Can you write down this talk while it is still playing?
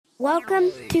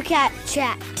Welcome to Cap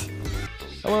Chat.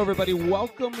 Hello, everybody.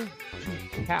 Welcome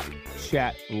to Cap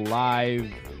Chat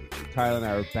Live. Tyler and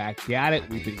I are back at it.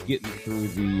 We've been getting through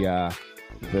the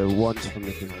ones from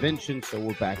the convention, so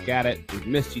we're back at it. We've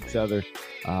missed each other,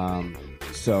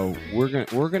 so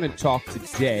we're gonna talk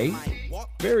today.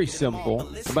 Very simple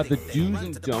about the do's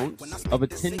and don'ts of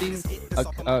attending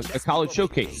a college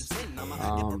showcase.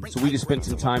 So we just spent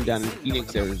some time down in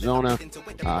Phoenix, Arizona,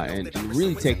 and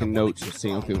really taking notes and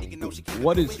saying, okay,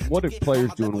 what are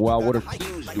players doing well? What are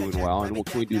teams doing well? And what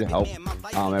can we do to help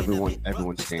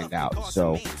everyone stand out?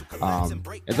 So,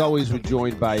 as always, we're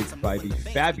joined by the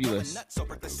fabulous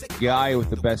guy with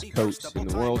the best coach in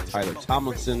the world, Tyler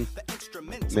Tomlinson,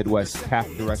 Midwest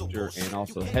CAF director, and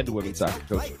also head women's soccer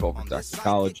coach at Colfax Doctor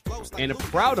College, and a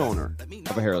proud owner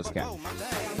of a hairless cat.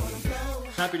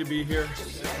 Happy to be here.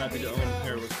 Happy to own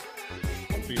hairless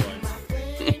felines.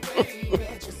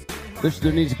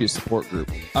 There needs to be a support group.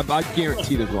 I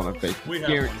guarantee there's one on Facebook. We have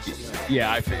Guarantee. one.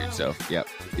 Yeah, I figured so. Yep.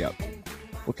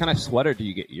 What kind of sweater do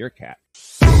you get your cat?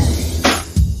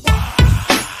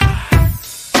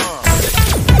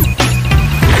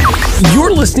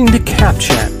 You're listening to Cap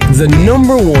Chat, the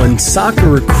 #1 soccer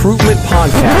recruitment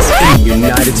podcast in the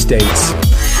United States.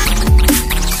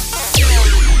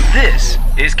 This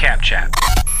is Cap Chat.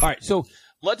 All right, so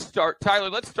let's start, Tyler.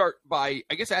 Let's start by,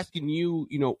 I guess, asking you.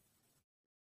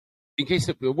 In case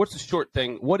of, what's the short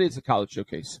thing? What is a college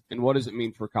showcase, and what does it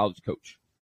mean for a college coach?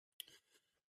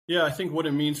 Yeah, I think what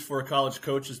it means for a college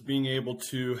coach is being able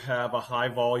to have a high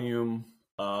volume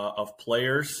of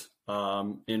players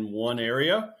in one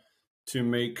area to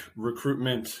make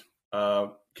recruitment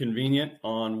convenient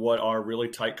on what are really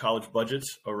tight college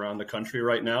budgets around the country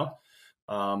right now.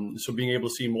 So being able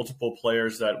to see multiple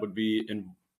players that would be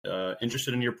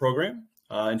interested in your program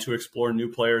and to explore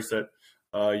new players that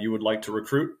you would like to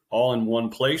recruit all in one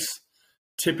place.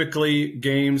 Typically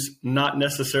games not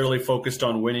necessarily focused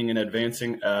on winning and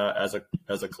advancing as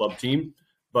a club team,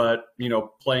 but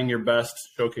playing your best,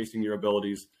 showcasing your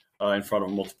abilities in front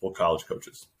of multiple college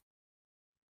coaches.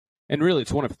 And really,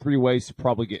 it's one of three ways to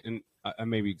probably get in. I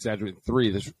may be exaggerating three.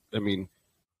 There's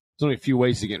only a few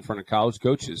ways to get in front of college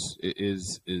coaches.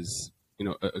 Is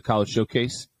a college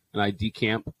showcase, an ID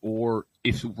camp, or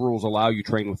if rules allow you,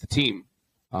 train with the team.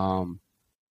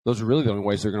 Those are really the only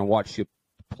ways they're going to watch you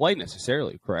play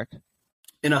necessarily, correct?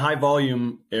 In a high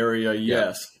volume area,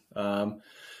 yes.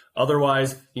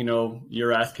 Otherwise,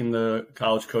 you're asking the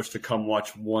college coach to come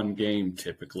watch one game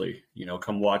typically.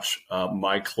 Come watch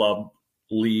my club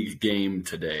league game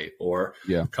today, or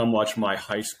come watch my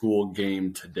high school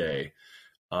game today.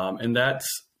 And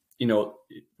that's,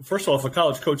 first of all, if a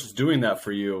college coach is doing that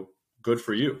for you, good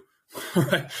for you,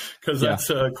 right? Because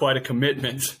that's quite a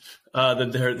commitment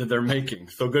that they're making.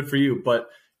 So good for you. But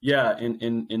yeah,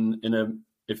 in an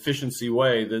efficiency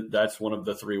way, that's one of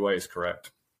the three ways,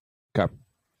 correct? Okay.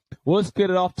 Well, let's get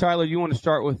it off, Tyler. You want to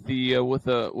start with the with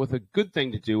a good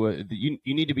thing to do. You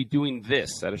need to be doing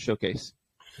this at a showcase.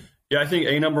 Yeah, I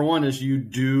think number one is you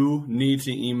do need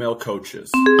to email coaches.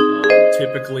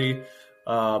 Typically,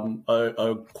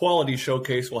 a quality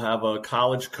showcase will have a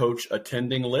college coach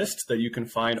attending list that you can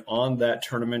find on that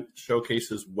tournament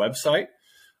showcase's website.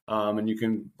 And you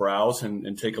can browse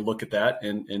and take a look at that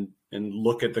and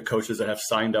look at the coaches that have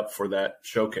signed up for that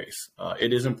showcase.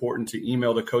 It is important to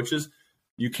email the coaches.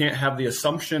 You can't have the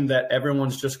assumption that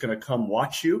everyone's just going to come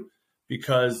watch you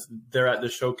because they're at the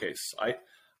showcase.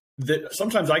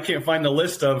 Sometimes I can't find the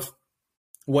list of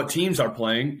what teams are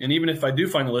playing. And even if I do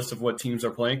find the list of what teams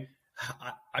are playing,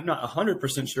 I'm not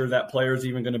 100% sure that player is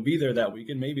even going to be there that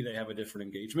weekend. Maybe they have a different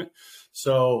engagement.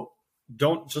 So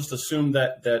don't just assume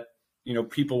that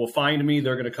people will find me.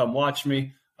 They're going to come watch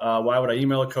me. Why would I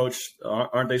email a coach?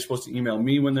 Aren't they supposed to email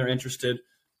me when they're interested?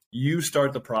 You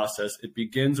start the process. It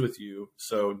begins with you.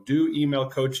 So do email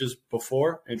coaches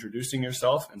before introducing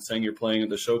yourself and saying you're playing at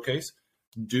the showcase.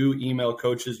 Do email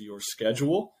coaches your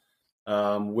schedule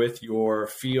with your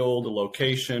field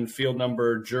location, field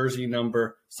number, jersey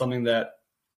number, something that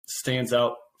stands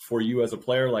out for you as a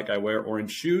player, like I wear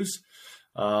orange shoes.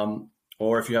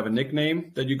 Or if you have a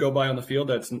nickname that you go by on the field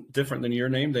that's different than your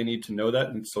name, they need to know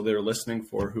that. And so they're listening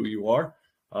for who you are.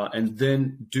 And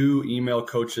then do email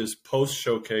coaches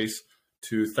post-showcase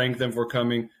to thank them for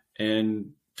coming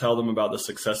and tell them about the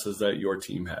successes that your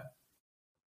team had.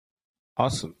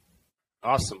 Awesome.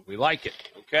 We like it.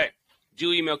 Okay.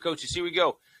 Do email coaches. Here we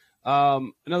go.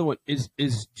 Another one is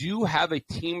do you have a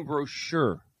team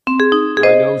brochure?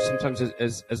 I know sometimes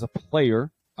as a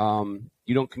player,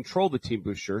 you don't control the team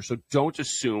brochure, so don't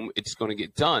assume it's going to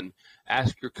get done.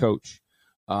 Ask your coach.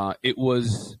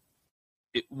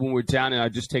 When we're down, and I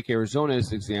just take Arizona as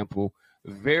an example,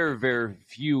 very, very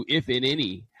few, if in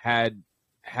any, had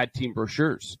team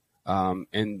brochures.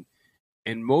 And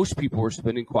most people were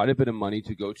spending quite a bit of money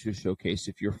to go to a showcase.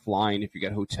 If you're flying, if you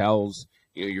got hotels,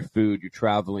 your food, you're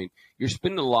traveling, you're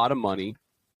spending a lot of money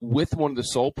with one of the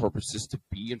sole purposes to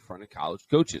be in front of college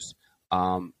coaches.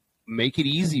 Make it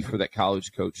easy for that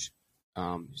college coach.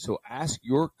 So ask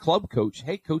your club coach,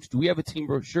 hey, coach, do we have a team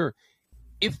brochure?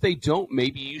 If they don't,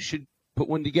 maybe you should put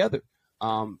one together.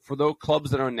 For those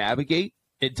clubs that are Navigate,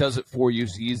 it does it for you.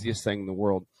 It's the easiest thing in the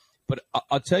world. But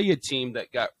I'll tell you a team that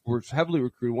was heavily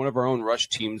recruited, one of our own Rush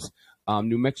teams,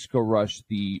 New Mexico Rush,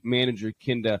 the manager,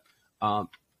 Kinda.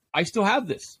 I still have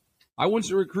this. I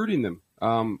wasn't recruiting them.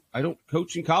 I don't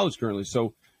coach in college currently,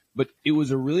 but it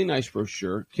was a really nice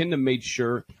brochure. Kinda made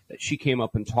sure that she came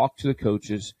up and talked to the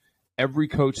coaches. Every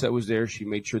coach that was there, she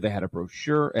made sure they had a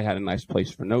brochure. It had a nice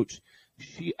place for notes.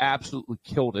 She absolutely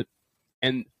killed it.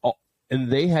 And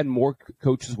they had more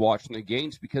coaches watching the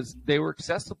games because they were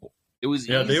accessible. It was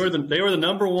easy. They were the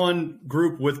number one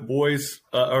group with boys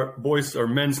or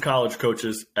men's college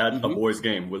coaches at a boys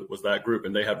game was that group,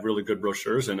 and they had really good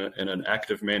brochures and an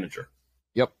active manager.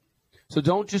 Yep. So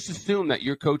don't just assume that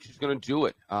your coach is going to do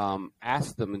it.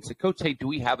 Ask them and say, Coach, hey, do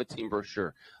we have a team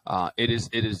brochure? It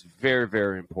is very,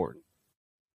 very important.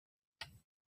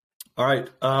 All right.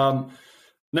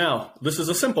 Now, this is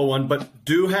a simple one, but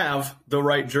do have the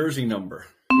right jersey number.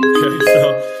 Okay,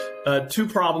 so two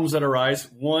problems that arise.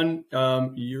 One,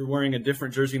 you're wearing a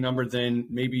different jersey number than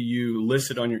maybe you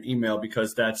listed on your email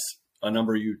because that's a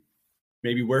number you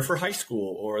maybe wear for high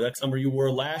school, or that's number you wore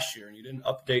last year and you didn't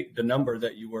update the number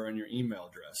that you were in your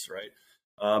email address, right?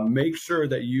 Make sure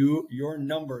that your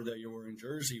number that you're wearing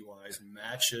jersey-wise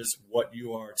matches what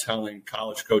you are telling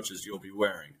college coaches you'll be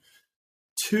wearing.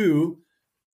 Two,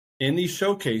 in these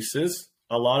showcases,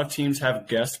 a lot of teams have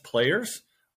guest players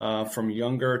from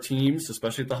younger teams,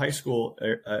 especially at the high school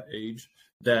age,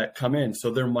 that come in. So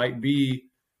there might be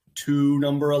 2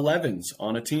 number 11s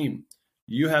on a team.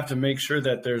 You have to make sure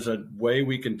that there's a way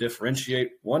we can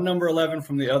differentiate one number 11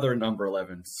 from the other number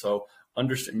 11. So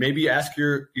understand. Maybe ask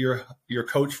your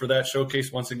coach for that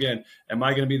showcase once again. Am I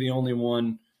going to be the only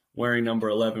one wearing number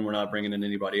 11? We're not bringing in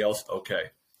anybody else. Okay.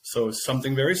 So it's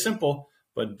something very simple,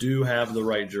 but do have the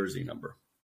right jersey number.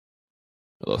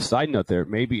 A little side note there,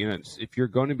 maybe if you're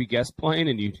going to be guest playing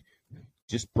and you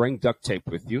just bring duct tape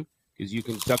with you, because you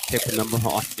can duct tape a number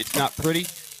on. It's not pretty,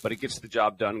 but it gets the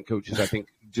job done, and coaches, I think,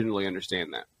 generally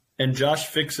understand that. And Josh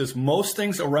fixes most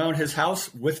things around his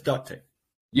house with duct tape.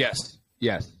 Yes.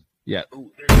 Yeah.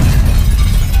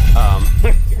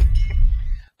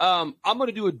 I'm going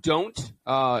to do a don't,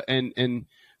 and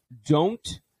don't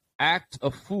act a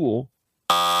fool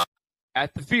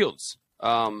at the fields.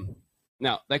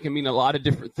 Now, that can mean a lot of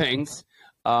different things,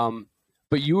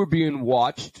 but you are being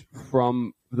watched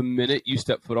from the minute you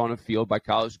step foot on a field by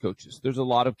college coaches. There's a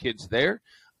lot of kids there.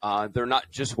 They're not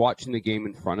just watching the game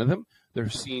in front of them. They're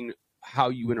seeing how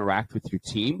you interact with your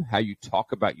team, how you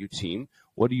talk about your team.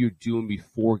 What are you doing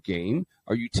before game?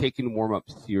 Are you taking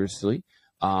warm-ups seriously?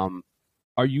 Are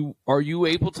you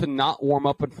able to not warm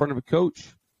up in front of a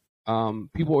coach?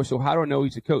 People are, so how do I know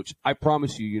he's a coach? I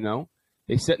promise you, you know.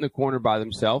 They sit in the corner by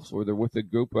themselves or they're with a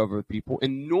group of other people,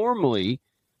 and normally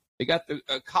they got the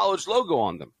college logo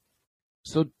on them.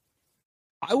 So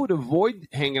I would avoid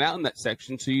hanging out in that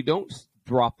section so you don't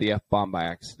drop the F-bomb by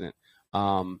accident.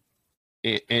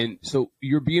 And so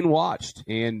you're being watched,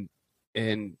 and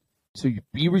so you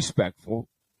be respectful.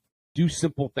 Do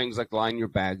simple things like line your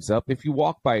bags up. If you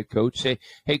walk by a coach, say,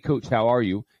 hey, coach, how are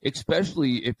you?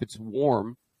 Especially if it's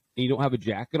warm and you don't have a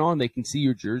jacket on, they can see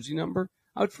your jersey number.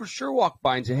 I would for sure walk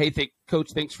by and say, hey, coach,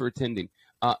 thanks for attending.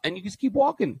 And you just keep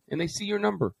walking, and they see your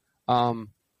number.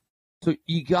 So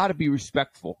you got to be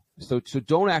respectful. So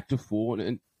don't act a fool.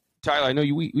 And Tyler, I know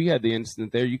we had the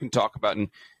incident there. You can talk about in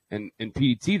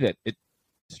PDT that it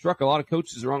struck a lot of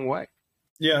coaches the wrong way.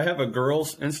 Yeah, I have a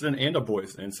girls incident and a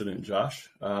boys incident, Josh.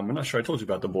 I'm not sure I told you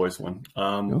about the boys one.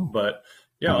 No. But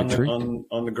yeah,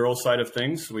 on the girls' side of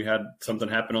things, we had something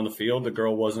happen on the field. The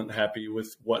girl wasn't happy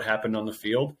with what happened on the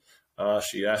field.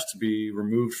 She asked to be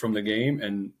removed from the game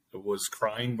and was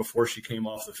crying before she came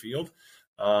off the field,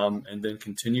 and then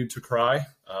continued to cry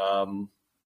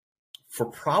for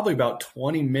probably about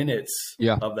 20 minutes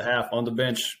of the half on the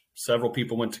bench. Several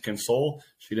people went to console.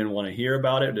 She didn't want to hear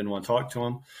about it, didn't want to talk to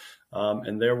him.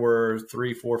 And there were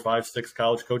 3, 4, 5, 6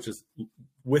 college coaches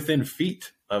within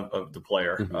feet of the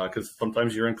player, because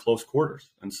sometimes you're in close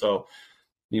quarters. And so,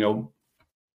 you know,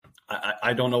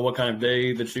 I don't know what kind of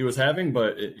day that she was having,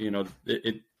 but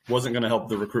it wasn't going to help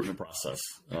the recruitment process.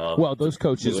 Well, those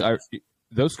coaches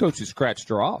scratched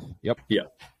her off. Yep. Yeah.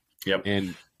 Yep.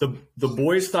 And The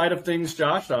boys' side of things,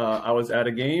 Josh, I was at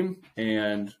a game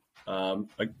and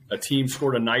a team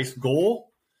scored a nice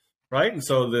goal, right? And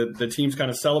so the team's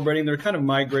kind of celebrating. They're kind of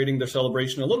migrating their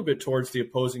celebration a little bit towards the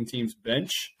opposing team's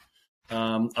bench.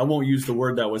 I won't use the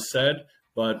word that was said,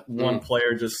 but one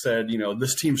player just said,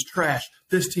 this team's trash.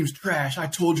 This team's trash. I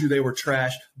told you they were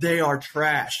trash. They are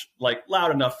trash. Like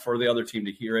loud enough for the other team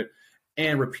to hear it,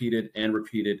 and repeated and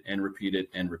repeated and repeated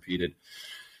and repeated.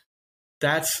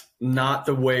 That's not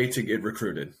the way to get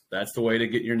recruited. That's the way to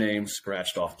get your name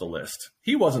scratched off the list.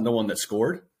 He wasn't the one that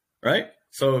scored, right?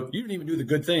 So you didn't even do the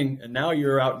good thing, and now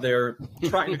you're out there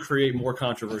trying to create more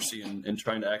controversy and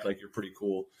trying to act like you're pretty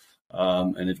cool,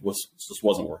 and it just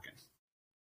wasn't working.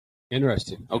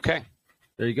 Interesting. Okay,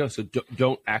 there you go. So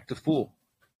don't act a fool.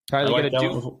 Tyler, you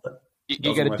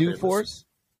got to do for us?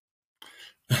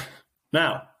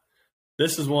 Now,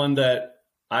 this is one that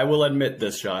I will admit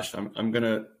this, Josh. I'm going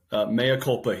to mea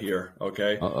culpa here,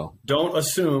 okay? Uh-oh. Don't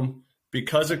assume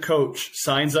because a coach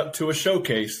signs up to a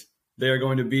showcase, they are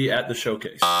going to be at the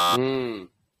showcase. All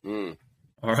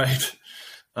right?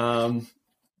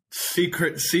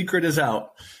 Secret is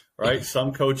out, right?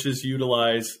 Some coaches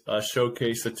utilize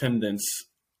showcase attendance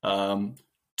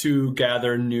to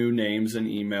gather new names and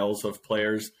emails of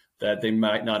players that they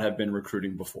might not have been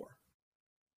recruiting before.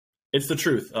 It's the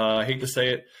truth. I hate to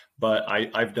say it, but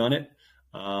I've done it.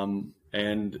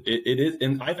 And it is,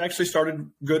 and I've actually started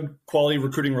good quality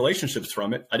recruiting relationships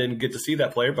from it. I didn't get to see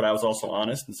that player, but I was also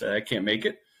honest and said, I can't make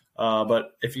it.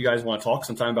 But if you guys want to talk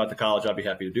sometime about the college, I'll be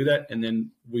happy to do that. And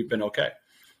then we've been okay.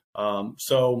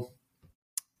 So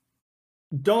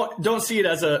don't see it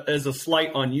as a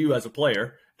slight on you as a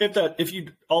player. If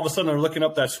you all of a sudden are looking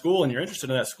up that school and you're interested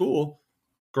in that school,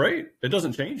 great. It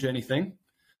doesn't change anything.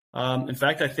 In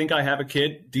fact, I think I have a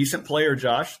kid, decent player,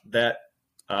 Josh, that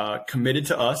committed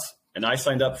to us. And I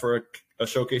signed up for a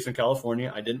showcase in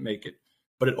California. I didn't make it,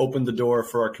 but it opened the door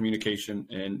for our communication,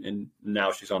 and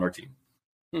now she's on our team.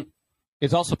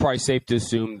 It's also probably safe to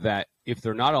assume that if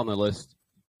they're not on the list,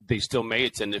 they still may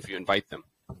attend if you invite them.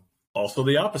 Also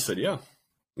the opposite, yeah.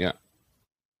 Yeah.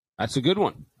 That's a good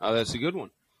one.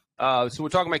 So we're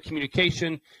talking about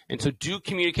communication, and so do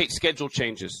communicate schedule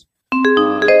changes.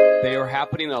 They are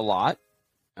happening a lot.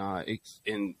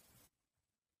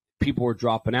 People are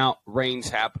dropping out, rain's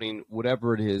happening,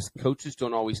 whatever it is. Coaches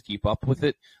don't always keep up with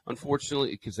it,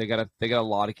 unfortunately, because they got a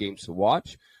lot of games to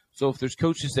watch. So if there's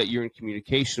coaches that you're in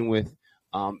communication with,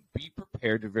 be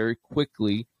prepared to very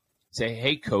quickly say,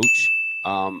 "Hey, coach,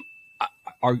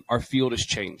 our field has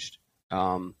changed."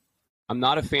 I'm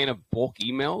not a fan of bulk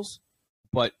emails,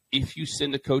 but if you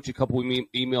send a coach a couple of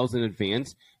emails in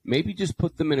advance, maybe just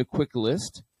put them in a quick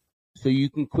list so you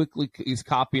can quickly just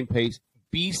copy and paste.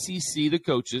 BCC the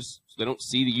coaches, so they don't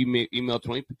see that you email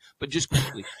 20, but just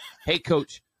quickly, hey,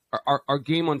 coach, our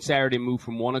game on Saturday moved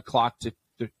from 1 o'clock to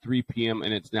 3 p.m.,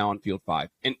 and it's now on field 5.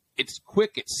 And it's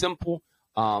quick, it's simple,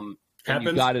 and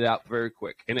you got it out very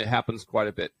quick, and it happens quite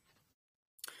a bit.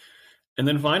 And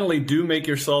then finally, do make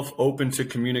yourself open to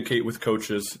communicate with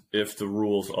coaches if the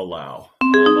rules allow.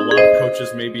 A lot of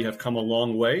coaches maybe have come a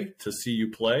long way to see you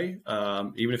play,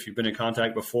 even if you've been in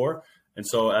contact before. And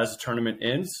so as the tournament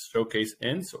ends, showcase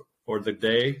ends, or the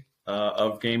day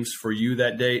of games for you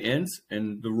that day ends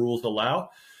and the rules allow,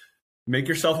 make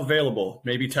yourself available.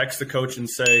 Maybe text the coach and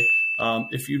say,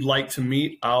 if you'd like to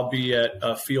meet, I'll be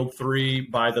at field 3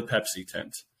 by the Pepsi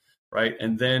tent, right?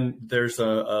 And then there's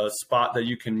a spot that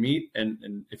you can meet,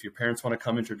 and if your parents want to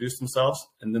come introduce themselves,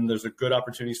 and then there's a good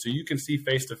opportunity so you can see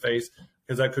face-to-face,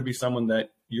 because that could be someone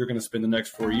that you're going to spend the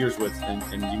next 4 years with,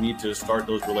 and you need to start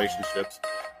those relationships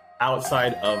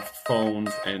outside of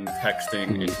phones and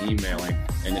texting and emailing,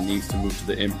 and it needs to move to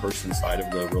the in-person side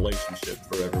of the relationship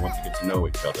for everyone to get to know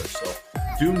each other. So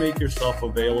do make yourself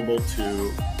available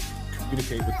to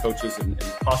communicate with coaches and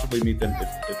possibly meet them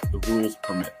if the rules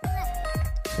permit.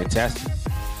 Fantastic.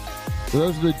 So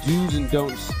those are the do's and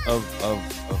don'ts of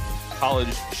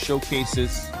college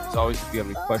showcases. As always, if you have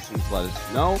any questions, let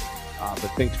us know. But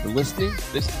thanks for listening.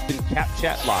 This has been Cap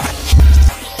Chat Live.